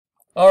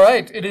All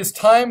right, it is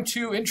time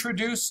to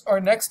introduce our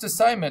next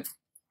assignment,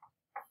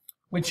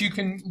 which you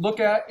can look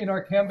at in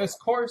our Canvas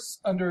course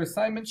under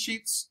assignment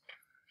sheets.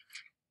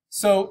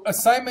 So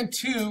assignment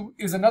 2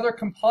 is another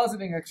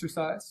compositing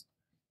exercise,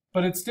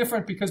 but it's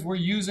different because we're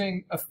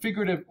making a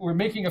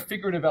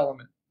figurative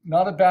element,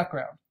 not a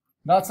background,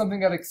 not something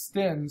that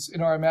extends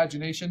in our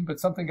imagination, but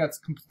something that's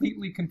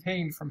completely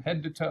contained from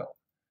head to toe.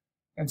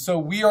 And so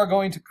we are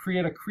going to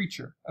create a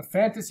creature, a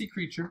fantasy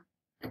creature,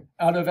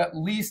 out of at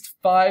least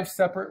 5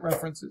 separate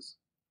references.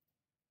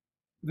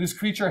 This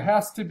creature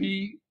has to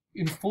be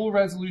in full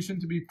resolution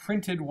to be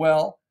printed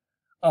well,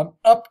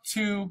 up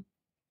to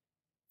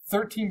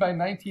 13 by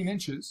 19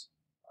 inches,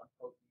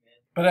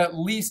 but at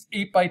least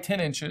 8 by 10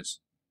 inches,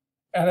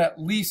 at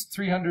least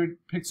 300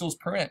 pixels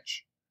per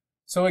inch.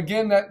 So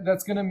again,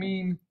 that's going to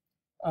mean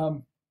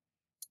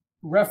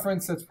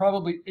reference that's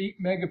probably 8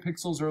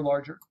 megapixels or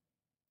larger.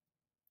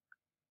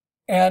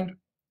 And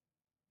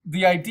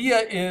the idea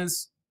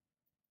is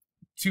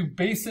to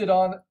base it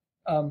on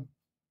an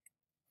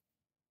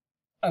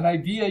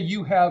idea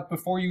you have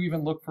before you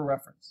even look for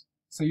reference,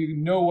 so you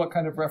know what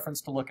kind of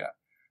reference to look at.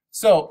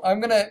 So I'm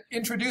going to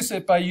introduce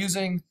it by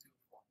using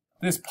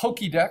this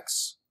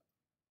Pokédex.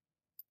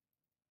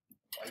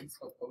 Why you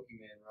spell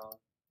Pokemon wrong?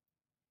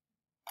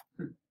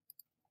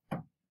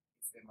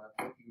 Say my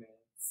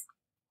Pokemans.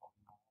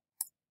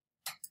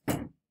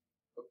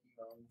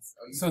 Pokemons.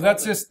 Oh, So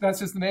that's just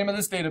the name of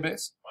this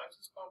database. Why is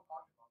this called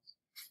Pokemons?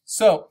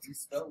 So You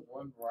spelled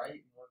one right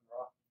and one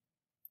wrong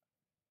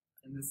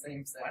in the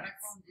same sentence. Why not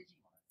call them Digimon?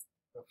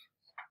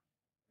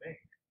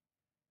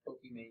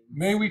 Pokemon.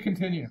 may we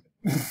continue?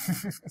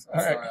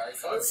 All right.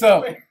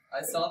 Sorry,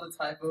 I saw the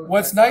typo.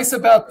 What's nice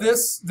about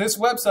this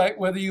website,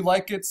 whether you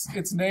like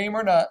its name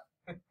or not,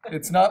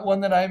 it's not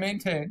one that I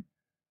maintain,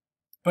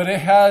 but it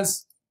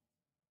has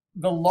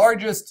the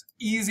largest,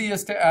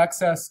 easiest to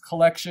access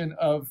collection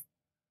of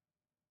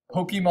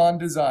Pokemon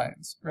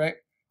designs, right?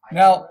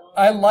 Now,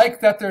 I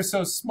like that they're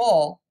so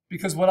small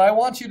because what I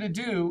want you to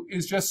do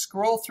is just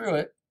scroll through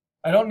it.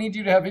 I don't need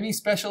you to have any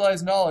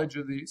specialized knowledge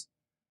of these.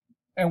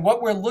 And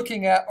what we're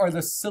looking at are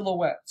the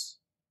silhouettes,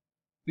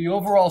 the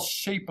overall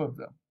shape of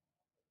them.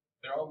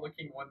 They're all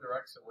looking one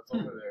direction. What's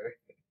over there?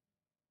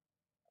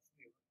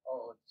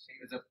 Oh,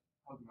 it's a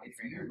Pokemon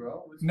trainer,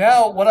 bro.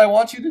 Now, what I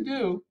want you to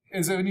do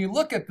is when you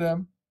look at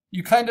them,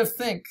 you kind of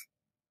think,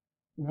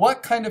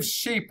 what kind of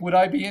shape would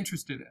I be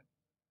interested in?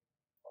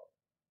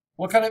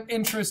 What kind of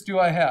interest do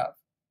I have?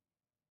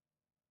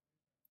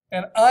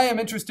 And I am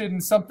interested in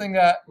something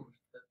that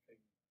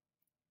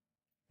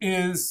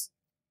is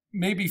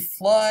maybe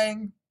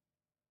flying.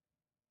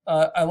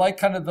 I like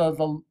kind of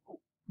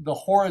the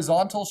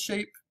horizontal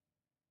shape,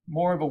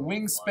 more of a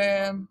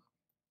wingspan.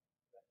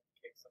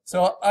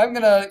 So I'm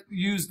going to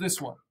use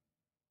this one.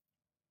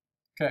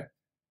 Okay.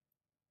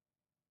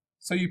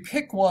 So you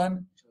pick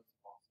one,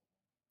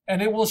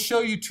 and it will show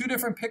you 2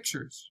 different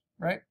pictures,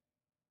 right?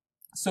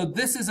 So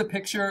this is a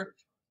picture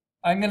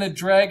I'm going to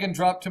drag and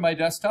drop to my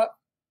desktop.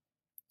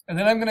 And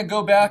then I'm going to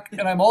go back,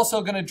 and I'm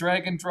also going to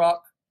drag and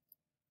drop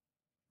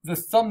the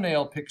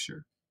thumbnail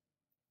picture,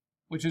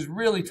 which is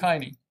really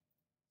tiny.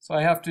 So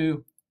I have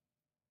to,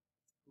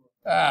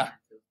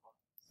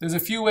 there's a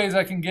few ways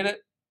I can get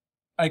it.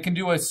 I can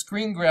do a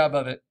screen grab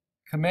of it,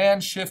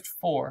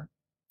 Command-Shift-4,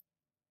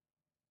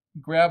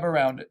 grab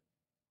around it,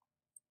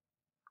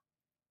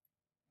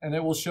 and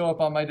it will show up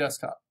on my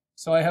desktop.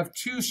 So I have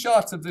 2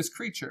 shots of this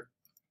creature.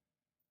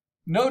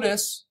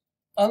 Notice,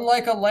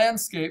 unlike a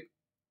landscape,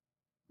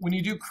 when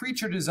you do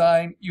creature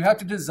design, you have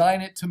to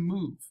design it to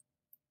move,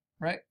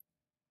 right?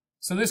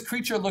 So this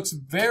creature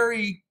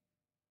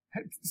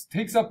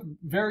takes up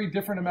very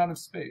different amount of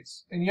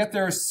space, and yet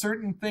there are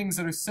certain things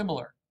that are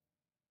similar.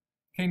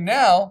 Okay,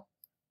 now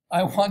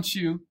I want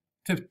you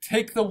to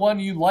take the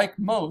one you like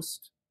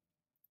most,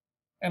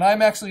 and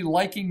I'm actually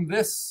liking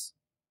this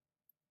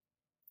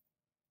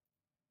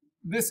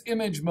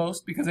image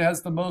most because it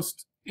has the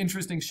most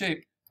interesting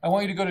shape. I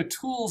want you to go to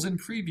Tools in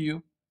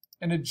Preview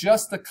and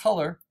adjust the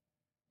color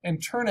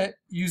and turn it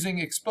using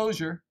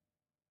exposure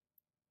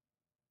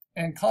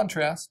and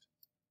contrast.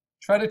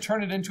 Try to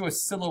turn it into a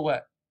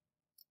silhouette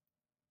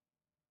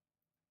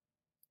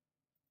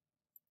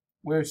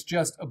where it's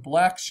just a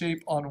black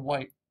shape on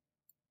white.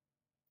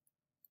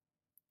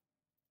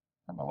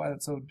 I don't know why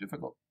that's so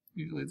difficult.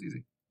 Usually it's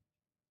easy.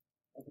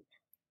 I'm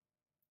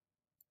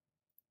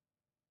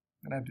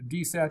going to have to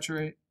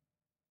desaturate.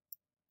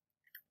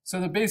 So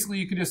that basically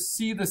you can just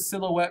see the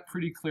silhouette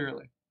pretty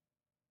clearly.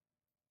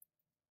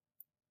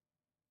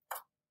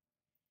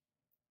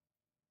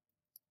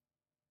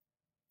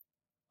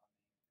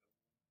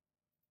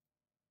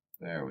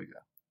 There we go.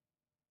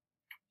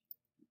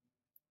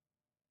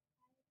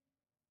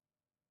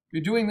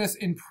 You're doing this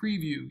in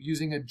preview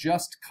using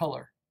adjust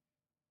color.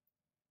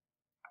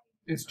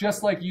 It's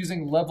just like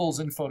using levels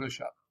in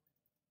Photoshop.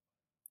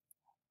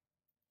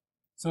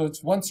 So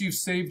it's once you've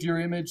saved your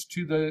image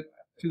to the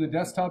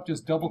desktop,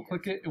 just double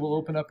click it. It will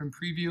open up in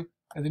preview,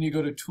 and then you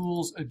go to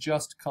Tools,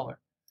 Adjust Color.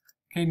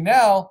 Okay,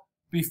 now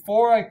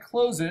before I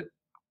close it,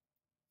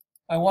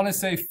 I want to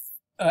say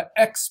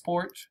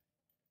export.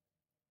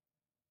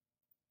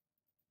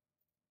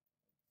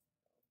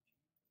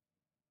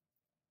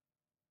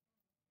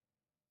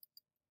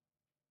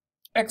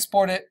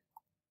 Export it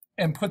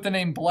and put the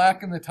name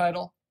black in the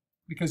title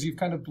because you've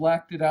kind of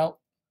blacked it out.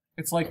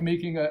 It's like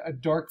making a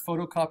dark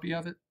photocopy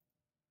of it.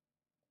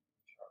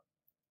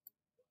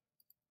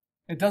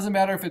 It doesn't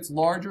matter if it's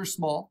large or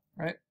small,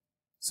 right?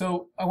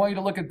 So I want you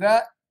to look at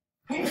that.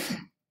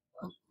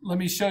 Let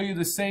me show you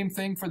the same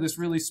thing for this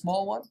really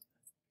small one.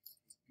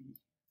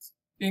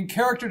 In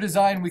character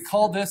design, we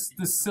call this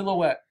the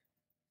silhouette.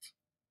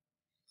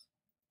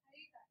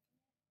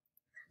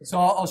 So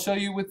I'll show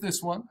you with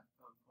this one.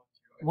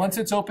 Once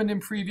it's opened in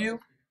preview,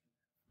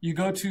 you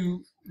go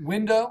to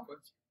Window.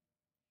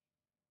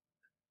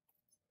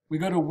 We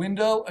go to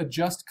Window,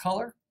 Adjust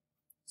Color.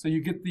 So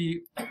you get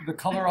the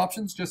color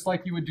options just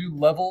like you would do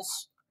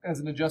levels as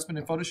an adjustment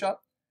in Photoshop.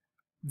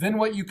 Then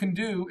what you can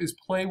do is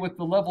play with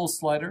the levels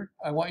slider.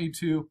 I want you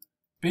to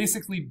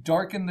basically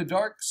darken the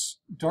darks,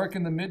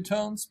 darken the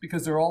midtones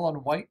because they're all on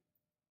white.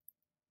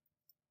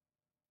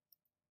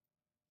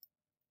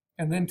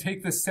 And then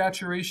take the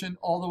saturation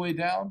all the way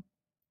down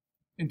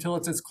until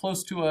it's as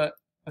close to a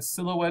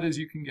silhouette as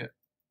you can get.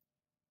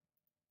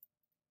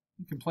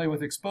 You can play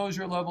with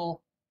exposure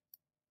level.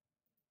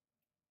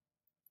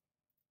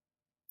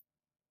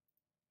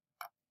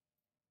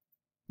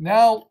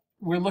 Now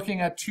we're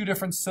looking at two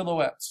different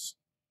silhouettes.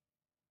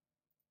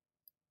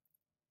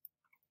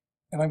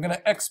 And I'm going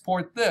to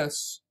export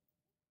this.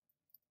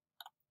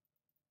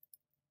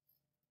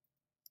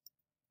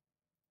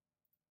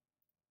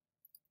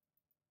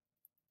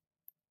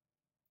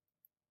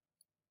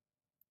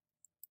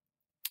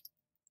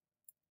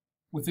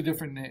 With a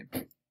different name.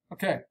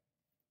 Okay.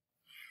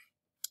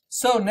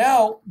 So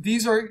now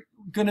these are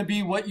going to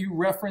be what you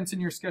reference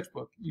in your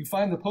sketchbook. You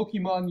find the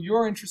Pokemon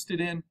you're interested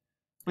in,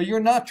 but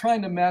you're not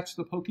trying to match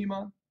the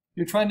Pokemon.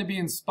 You're trying to be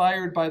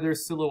inspired by their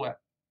silhouette.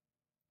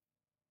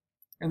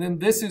 And then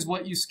this is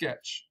what you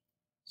sketch.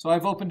 So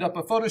I've opened up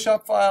a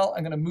Photoshop file.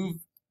 I'm going to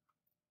move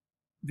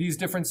these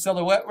different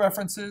silhouette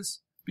references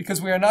because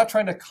we are not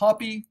trying to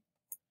copy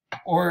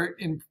or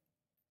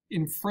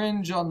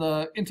infringe on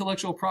the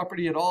intellectual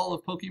property at all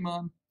of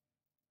Pokemon.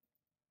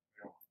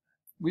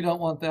 We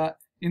don't want that.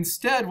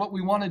 Instead, what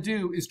we want to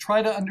do is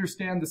try to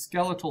understand the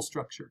skeletal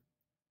structure.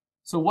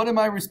 So what am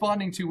I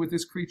responding to with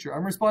this creature?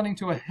 I'm responding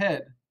to a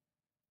head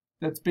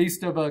that's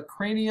based of a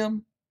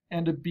cranium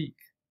and a beak.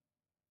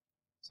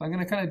 So I'm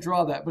going to kind of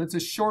draw that, but it's a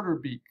shorter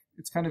beak.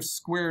 It's kind of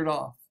squared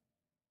off.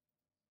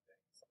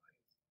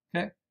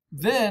 Okay.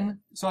 Then,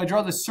 so I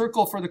draw the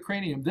circle for the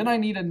cranium. Then I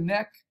need a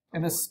neck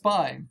and a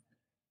spine.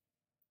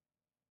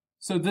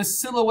 So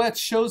this silhouette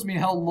shows me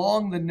how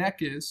long the neck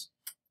is,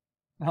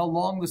 and how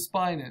long the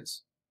spine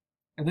is.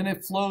 And then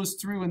it flows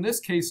through, in this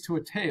case, to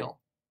a tail.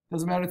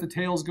 Doesn't matter if the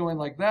tail's going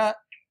like that,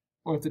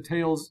 or if the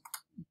tail's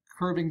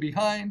curving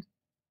behind.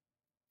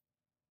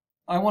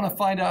 I want to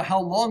find out how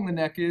long the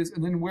neck is,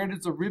 and then where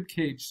does the rib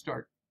cage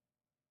start?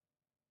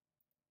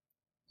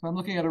 So I'm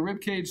looking at a rib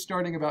cage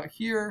starting about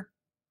here.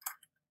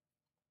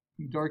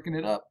 Darken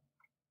it up.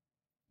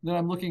 Then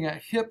I'm looking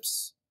at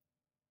hips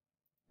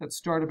that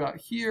start about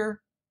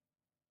here.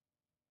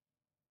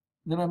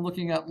 Then I'm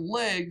looking at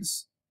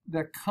legs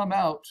that come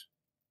out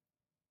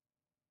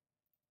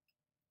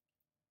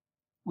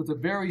with a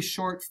very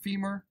short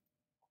femur,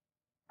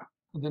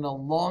 and then a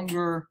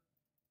longer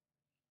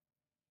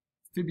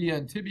fibia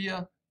and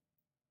tibia,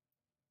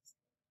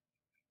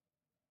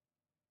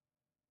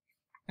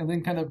 and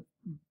then kind of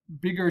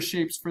bigger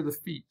shapes for the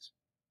feet,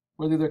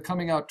 whether they're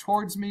coming out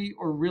towards me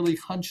or really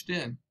hunched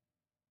in.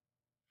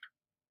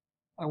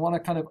 I want to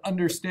kind of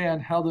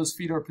understand how those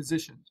feet are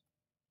positioned.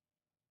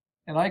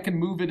 And I can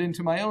move it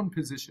into my own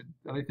position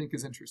that I think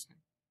is interesting.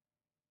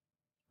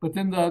 But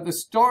then the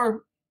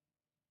star,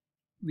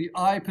 the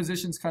eye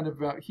position's kind of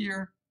about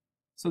here.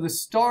 So the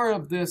star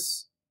of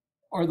this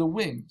are the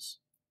wings.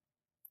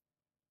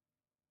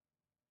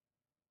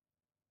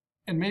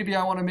 And maybe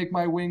I want to make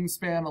my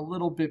wingspan a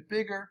little bit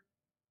bigger.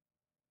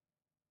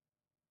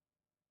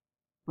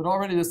 But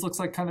already this looks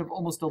like kind of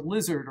almost a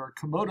lizard or a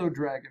Komodo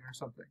dragon or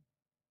something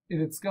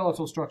in its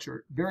skeletal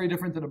structure. Very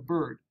different than a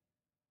bird.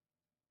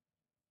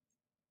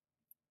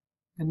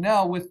 And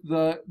now with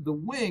the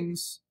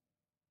wings,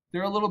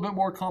 they're a little bit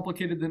more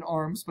complicated than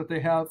arms, but they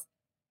have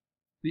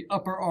the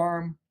upper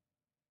arm,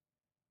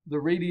 the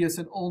radius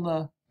and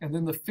ulna, and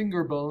then the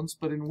finger bones.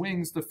 But in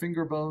wings, the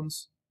finger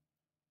bones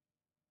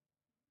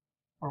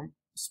are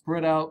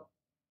spread out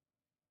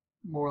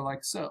more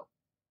like so.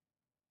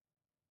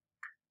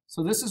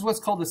 So this is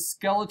what's called a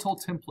skeletal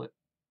template.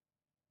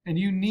 And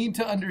you need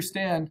to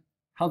understand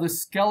how the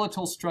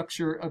skeletal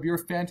structure of your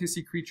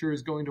fantasy creature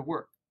is going to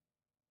work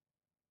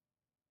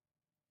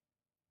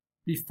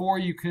before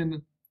you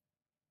can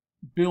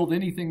build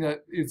anything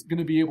that is going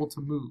to be able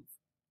to move,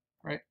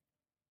 right?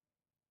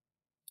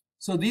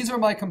 So these are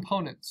my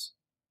components.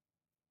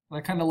 And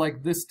I kind of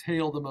like this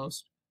tail the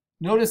most.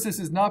 Notice this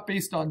is not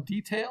based on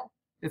detail.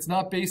 It's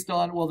not based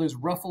on, well, there's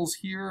ruffles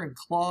here and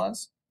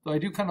claws, though I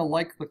do kind of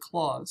like the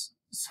claws.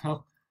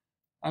 So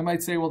I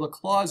might say, well, the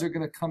claws are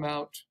going to come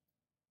out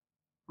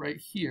right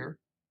here.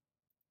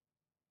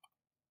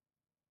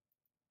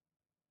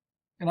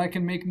 And I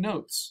can make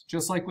notes,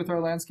 just like with our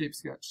landscape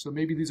sketch. So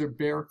maybe these are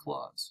bear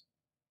claws.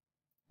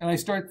 And I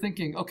start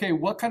thinking, okay,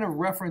 what kind of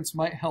reference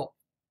might help?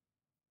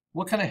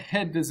 What kind of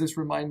head does this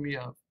remind me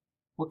of?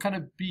 What kind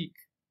of beak?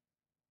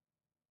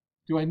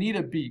 Do I need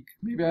a beak?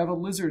 Maybe I have a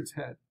lizard's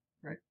head,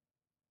 right?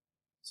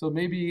 So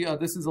maybe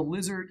this is a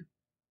lizard.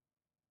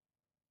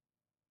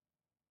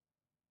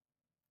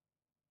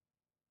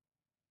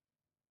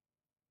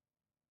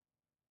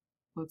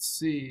 Let's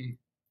see.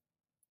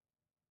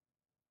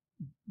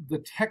 The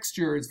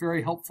texture is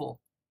very helpful.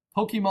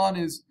 Pokemon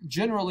is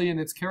generally in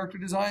its character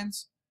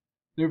designs,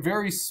 they're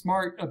very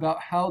smart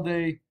about how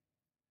they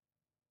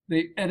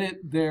edit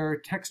their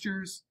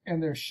textures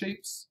and their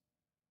shapes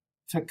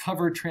to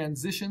cover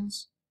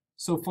transitions.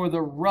 So for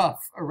the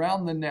ruff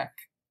around the neck,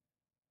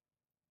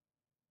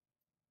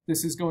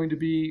 this is going to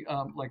be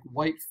like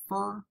white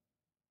fur.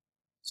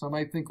 So I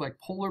might think like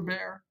polar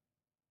bear.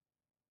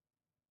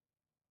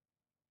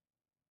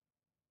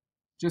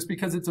 Just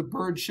because it's a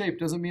bird shape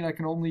doesn't mean I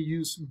can only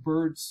use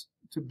birds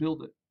to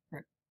build it,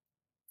 right?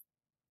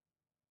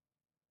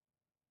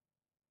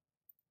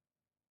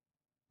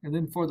 And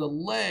then for the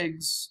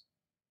legs,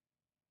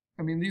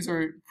 I mean, these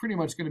are pretty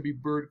much going to be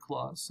bird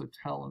claws, so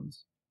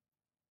talons.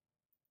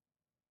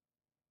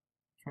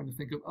 Trying to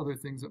think of other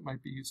things that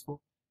might be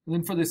useful. And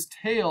then for this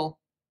tail,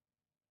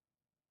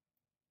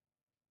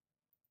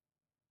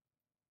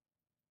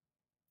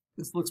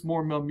 this looks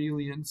more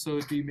mammalian, so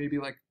it'd be maybe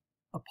like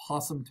a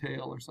possum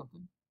tail or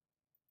something.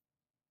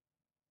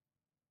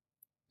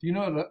 Do you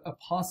know that a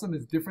possum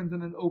is different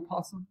than an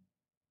opossum?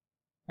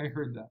 I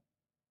heard that.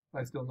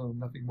 I still know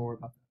nothing more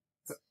about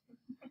that. But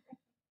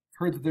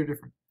heard that they're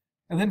different.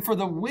 And then for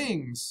the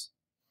wings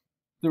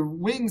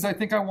I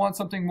think I want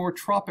something more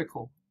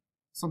tropical,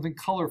 something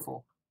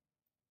colorful.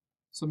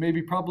 So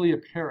maybe probably a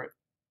parrot.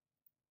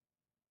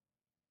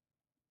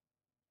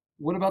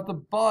 What about the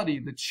body,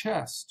 the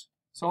chest?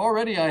 So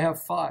already I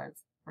have 5,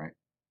 right?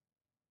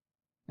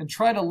 And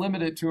try to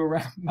limit it to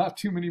around not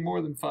too many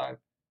more than 5,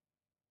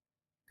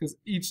 because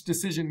each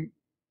decision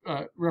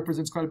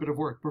represents quite a bit of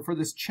work. But for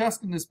this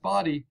chest and this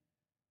body,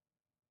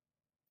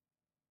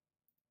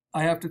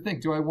 I have to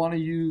think, do I want to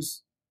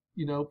use,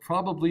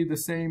 probably the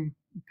same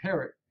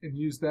parrot and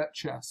use that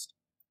chest?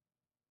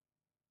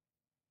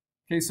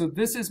 Okay, so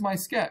this is my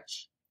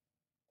sketch.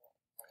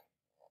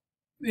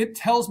 It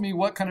tells me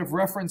what kind of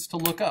reference to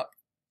look up.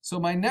 So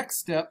my next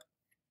step,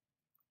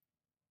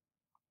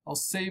 I'll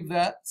save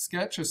that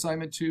sketch,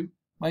 assignment 2.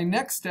 My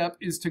next step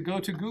is to go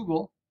to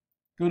Google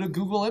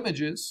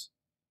Images,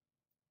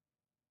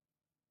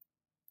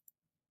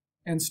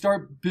 and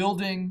start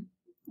building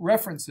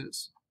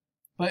references.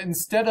 But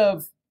instead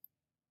of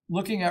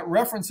looking at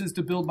references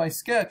to build my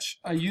sketch,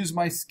 I use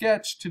my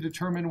sketch to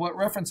determine what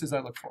references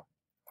I look for.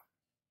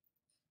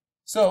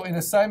 So in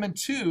assignment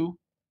 2,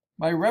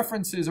 my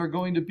references are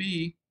going to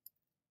be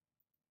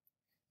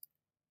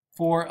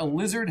for a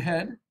lizard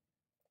head.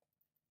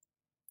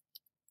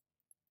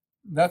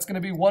 That's going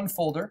to be one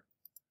folder.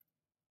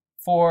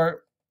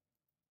 For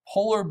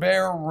polar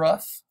bear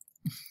ruff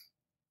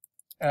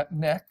at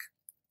neck.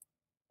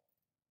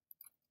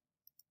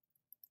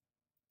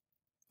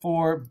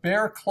 For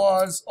bear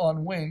claws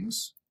on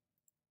wings.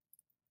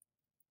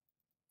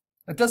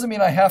 That doesn't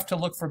mean I have to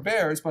look for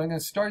bears, but I'm going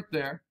to start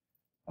there.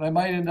 And I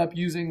might end up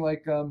using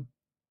like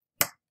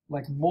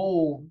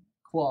mole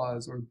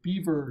claws or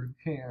beaver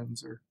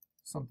hands or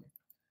something.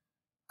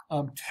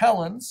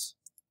 Talons.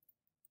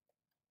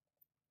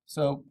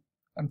 So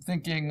I'm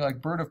thinking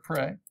like bird of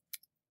prey.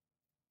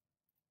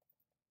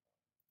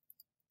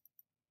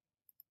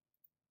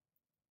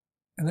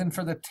 And then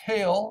for the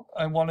tail,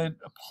 I wanted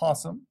a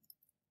possum.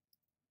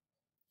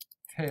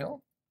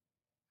 Tail.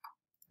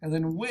 And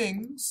then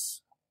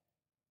wings.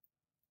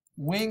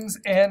 Wings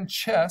and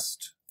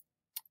chest.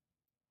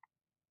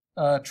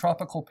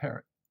 Tropical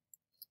parrot.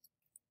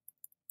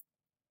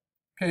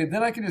 Okay,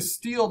 then I can just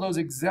steal those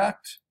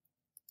exact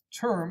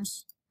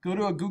terms, go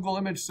to a Google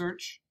image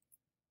search,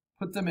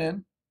 put them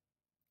in,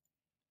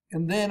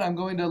 and then I'm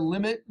going to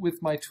limit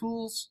with my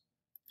tools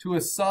to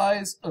a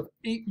size of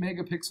 8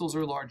 megapixels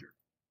or larger.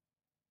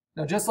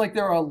 Now, just like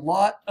there are a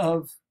lot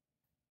of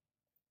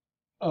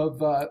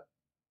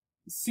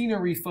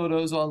scenery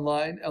photos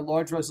online at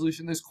large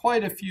resolution, there's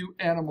quite a few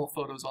animal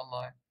photos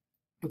online.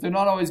 But they're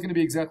not always going to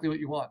be exactly what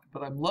you want.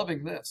 But I'm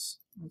loving this.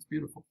 That's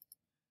beautiful.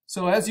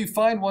 So as you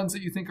find ones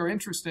that you think are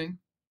interesting,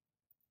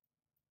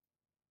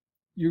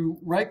 you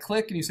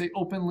right-click and you say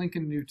Open Link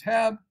in New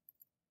Tab.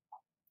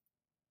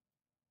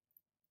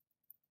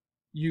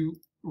 You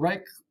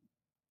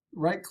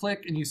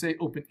right-click and you say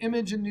Open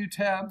Image in New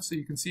Tab, so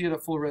you can see it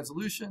at full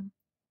resolution.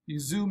 You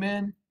zoom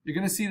in. You're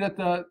going to see that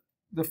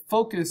the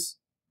focus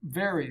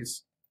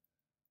varies.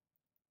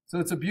 So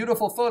it's a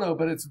beautiful photo,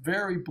 but it's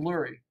very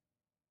blurry,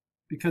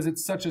 because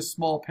it's such a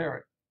small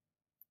parrot.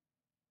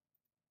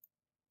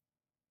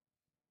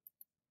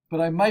 But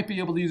I might be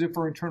able to use it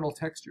for internal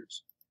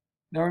textures.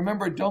 Now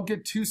remember, don't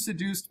get too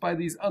seduced by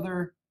these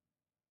other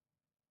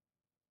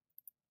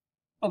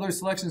other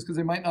selections because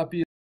they might not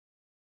be